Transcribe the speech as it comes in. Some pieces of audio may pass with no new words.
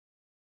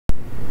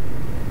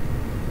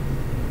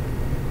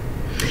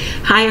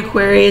Hi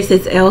Aquarius,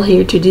 it's Elle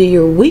here to do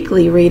your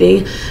weekly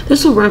reading.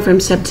 This will run from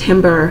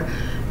September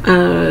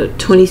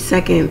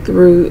 22nd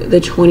through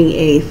the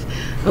 28th.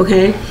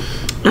 Okay,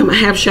 I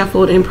have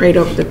shuffled and prayed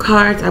over the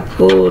cards. I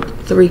pulled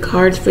 3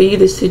 cards for you: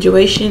 the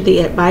situation, the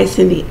advice,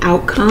 and the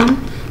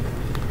outcome.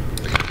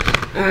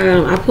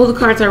 I pulled the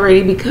cards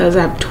already because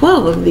I have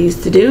 12 of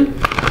these to do,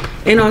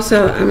 and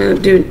also I'm going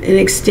to do an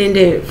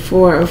extended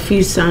for a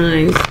few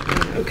signs.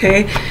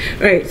 Okay,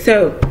 all right,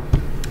 so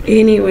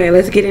anyway,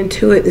 let's get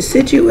into it. The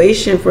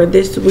situation for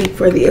this week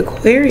for the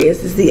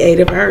Aquarius is the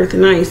 8 of Earth.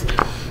 Nice.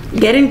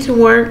 Getting to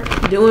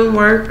work, doing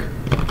work.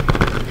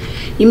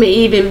 You may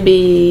even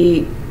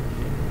be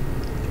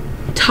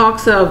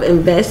talks of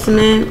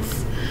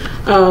investments,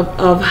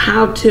 of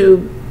how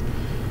to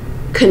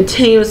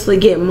continuously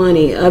get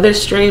money, other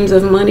streams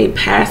of money,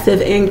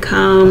 passive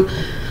income.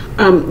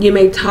 You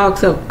may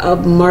talks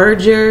of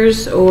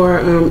mergers or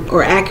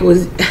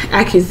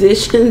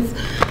acquisitions.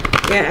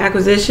 Yeah,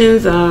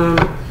 acquisitions.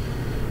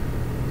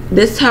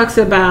 This talks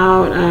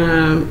about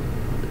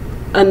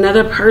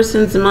another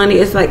person's money.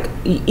 It's like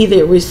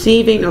either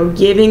receiving or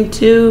giving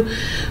to,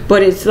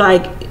 but it's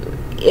like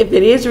if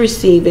it is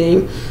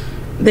receiving,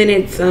 then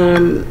it's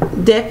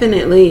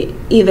definitely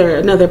either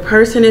another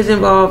person is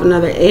involved,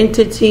 another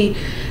entity,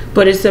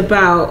 but it's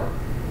about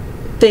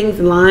things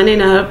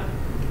lining up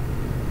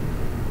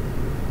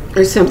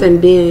or something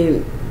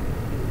being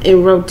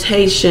in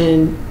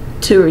rotation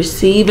to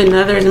receive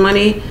another's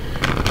money.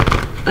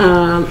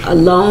 A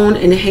loan,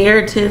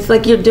 inheritance,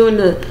 like you're doing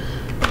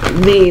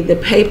the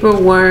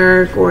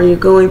paperwork, or you're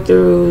going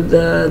through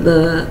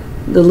the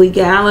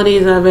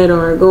legalities of it,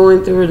 or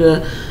going through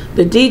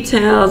the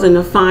details and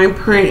the fine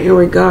print in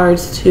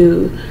regards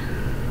to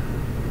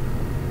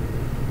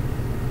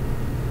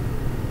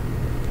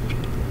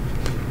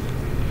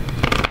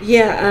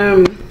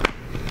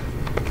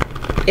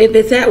if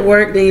it's at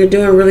work, then you're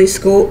doing really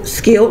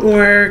skilled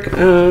work,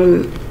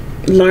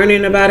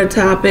 learning about a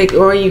topic,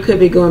 or you could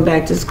be going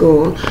back to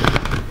school.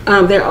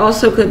 There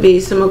also could be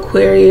some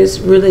Aquarius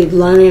really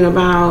learning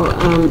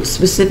about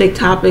specific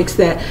topics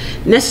that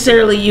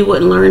necessarily you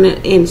wouldn't learn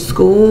in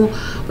school,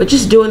 but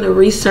just doing the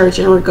research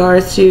in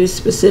regards to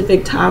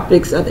specific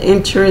topics of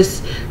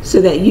interest so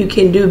that you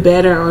can do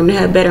better or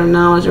have better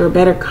knowledge or a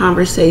better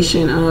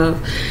conversation of.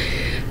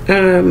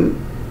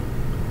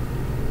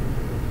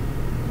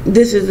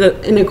 This is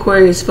an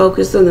Aquarius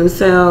focused on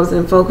themselves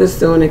and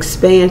focused on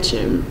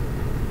expansion.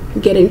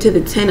 Getting to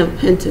the 10 of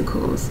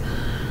Pentacles.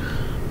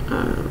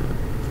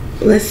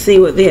 Let's see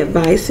what the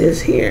advice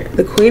is here.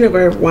 The Queen of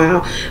Earth.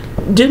 Wow.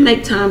 Do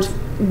make time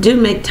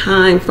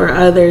for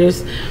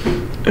others.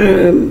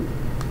 You're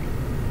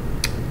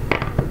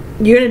going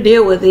to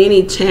deal with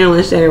any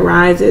challenge that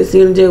arises.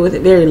 You're going to deal with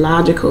it very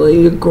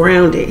logically. You're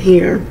grounded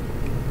here.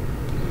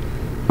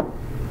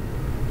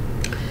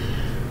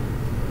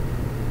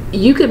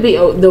 You could be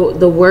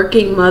the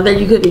working mother.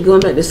 You could be going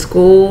back to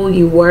school.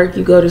 You work,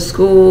 you go to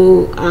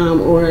school,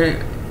 or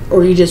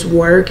you just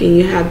work and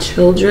you have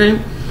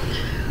children.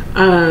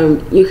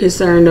 You're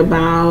concerned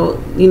about,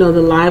 the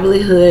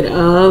livelihood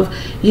of.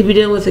 You be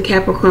dealing with a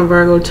Capricorn,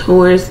 Virgo,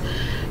 Taurus.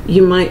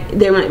 There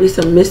might be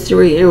some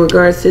mystery in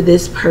regards to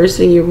this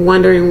person. You're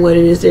wondering what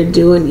it is they're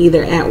doing,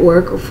 either at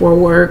work or for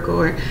work,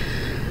 or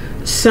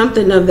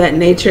something of that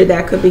nature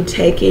that could be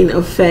taking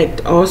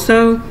effect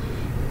also.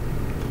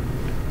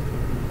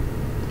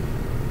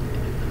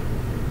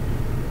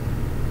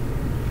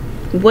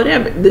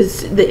 Whatever,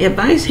 the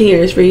advice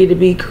here is for you to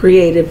be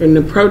creative and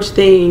approach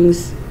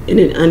things in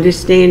an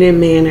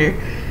understanding manner.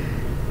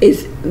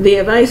 The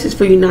advice is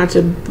for you not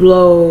to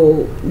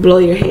blow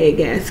your head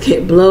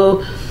gasket,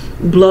 blow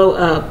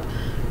up.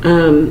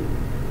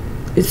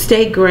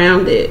 Stay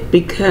grounded,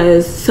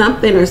 because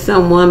something or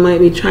someone might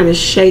be trying to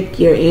shake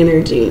your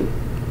energy.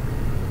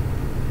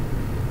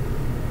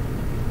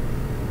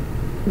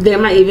 There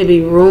might even be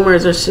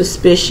rumors or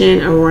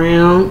suspicion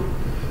around.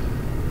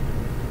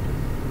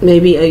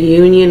 Maybe a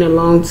union, a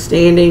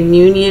long-standing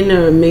union,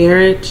 or a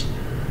marriage.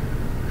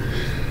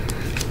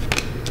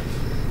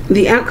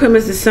 The outcome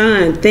is the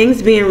Sun.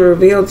 Things being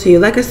revealed to you.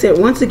 Like I said,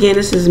 once again,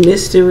 this is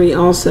mystery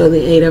also, the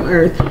 8 of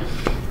Earth.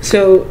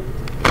 So,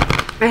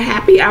 a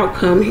happy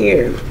outcome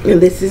here. And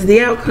this is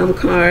the outcome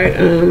card.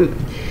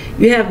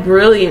 You have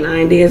brilliant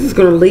ideas. It's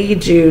going to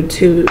lead you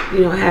to,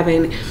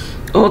 having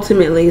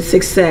ultimately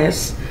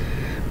success.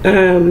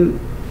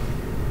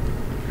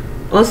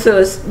 Also,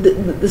 it's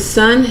the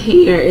Sun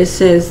here, it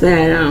says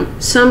that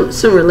some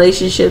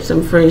relationships,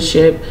 some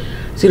friendship,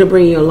 it's going to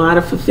bring you a lot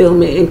of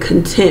fulfillment and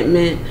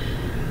contentment,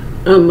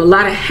 a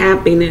lot of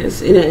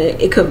happiness.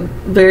 It could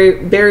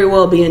very, very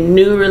well be a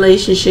new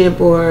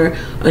relationship or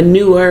a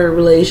newer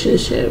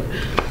relationship.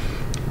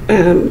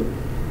 You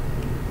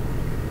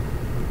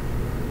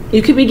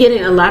could be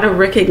getting a lot of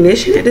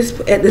recognition at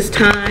this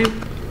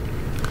time.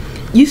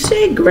 You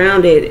stay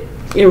grounded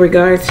in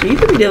regards to, you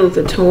could be dealing with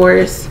a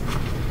Taurus.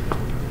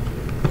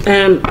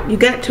 You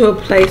got to a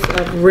place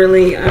of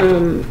really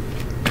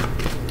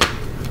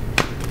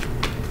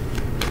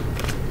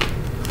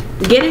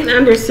getting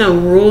under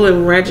some rule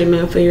and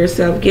regimen for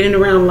yourself, getting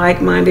around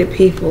like-minded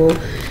people.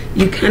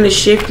 You kind of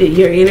shifted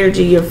your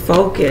energy, your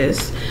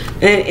focus,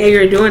 and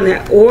you're doing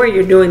that, or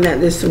you're doing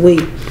that this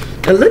week.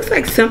 It looks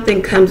like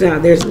something comes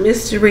out. There's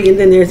mystery and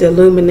then there's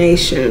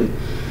illumination.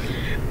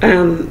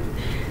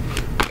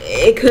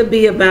 It could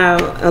be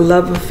about a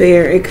love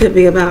affair. It could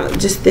be about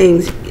just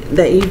things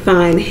that you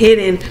find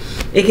hidden.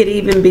 It could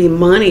even be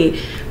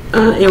money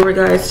in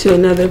regards to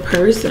another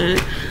person.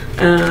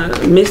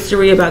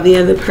 Mystery about the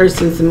other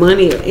person's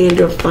money and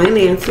your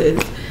finances.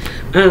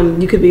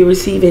 You could be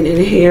receiving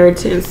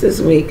inheritance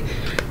this week.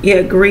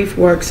 Yeah, grief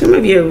work. Some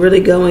of you are really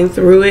going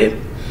through it.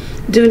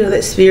 Do know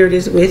that spirit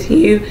is with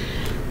you.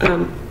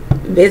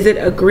 Visit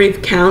a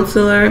grief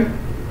counselor,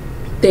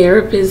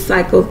 therapist,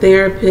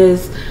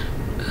 psychotherapist,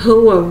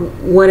 who or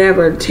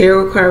whatever,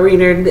 tarot card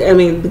reader. I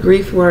mean, the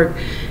grief work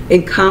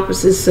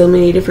encompasses so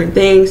many different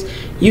things.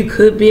 You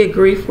could be a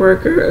grief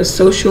worker, a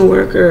social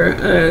worker,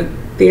 a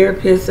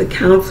therapist, a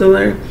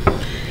counselor.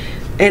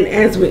 And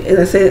as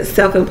I said,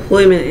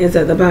 self-employment is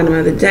at the bottom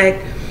of the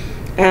deck.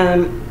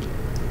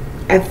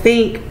 I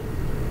think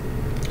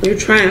you're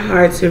trying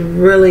hard to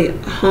really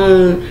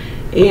hone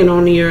in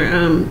on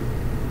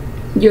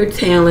your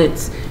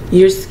talents,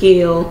 your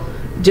skill,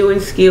 doing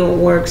skill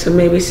work. So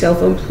maybe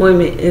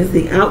self-employment is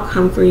the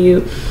outcome for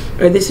you,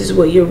 or this is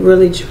what you're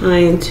really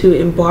trying to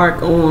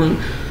embark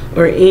on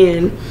or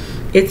in.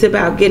 It's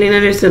about getting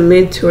under some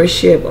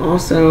mentorship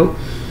also.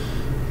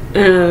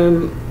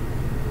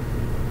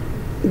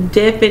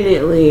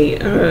 Definitely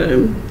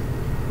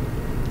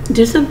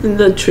do something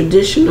the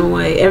traditional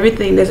way.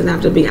 Everything doesn't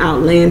have to be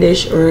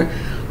outlandish or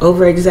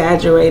over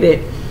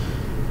exaggerated,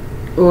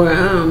 or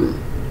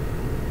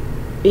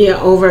yeah,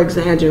 over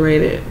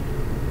exaggerated.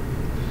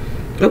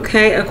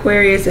 Okay,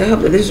 Aquarius, I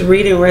hope that this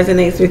reading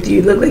resonates with you.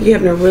 You look like you're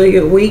having a really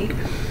good week,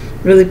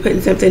 really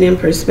putting something in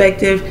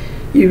perspective.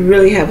 You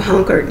really have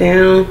hunkered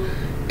down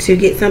to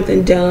get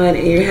something done,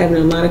 and you're having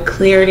a lot of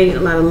clarity, a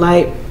lot of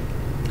light.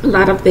 A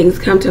lot of things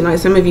come to light.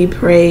 Some of you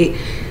prayed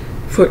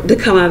to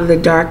come out of the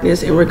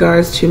darkness in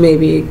regards to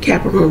maybe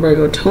Capricorn,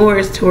 Virgo,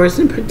 Taurus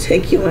in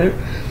particular.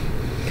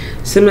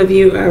 Some of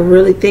you are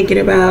really thinking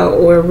about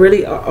or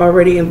really are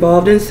already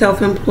involved in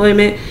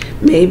self-employment.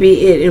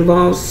 Maybe it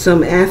involves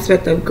some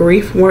aspect of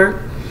grief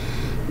work.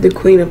 The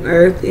Queen of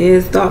Earth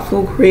is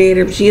thoughtful,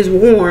 creative. She is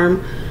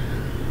warm.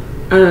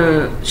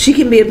 She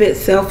can be a bit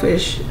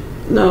selfish,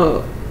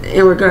 though,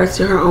 in regards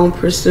to her own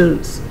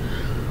pursuits.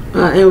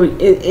 And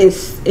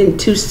it's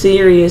too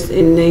serious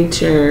in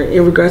nature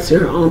in regards to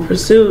her own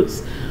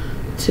pursuits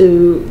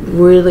to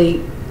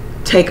really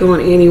take on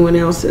anyone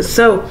else's.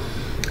 So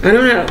I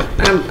don't know.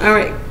 All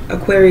right,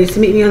 Aquarius,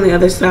 meet me on the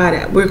other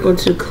side. We're going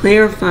to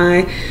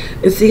clarify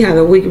and see how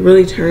the week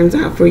really turns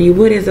out for you.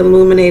 What is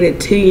illuminated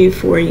to you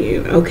for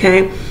you?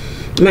 Okay,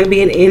 it might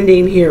be an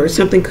ending here, or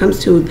something comes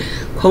to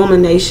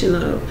culmination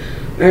of.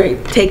 All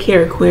right, take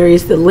care,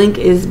 Aquarius. The link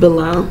is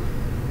below.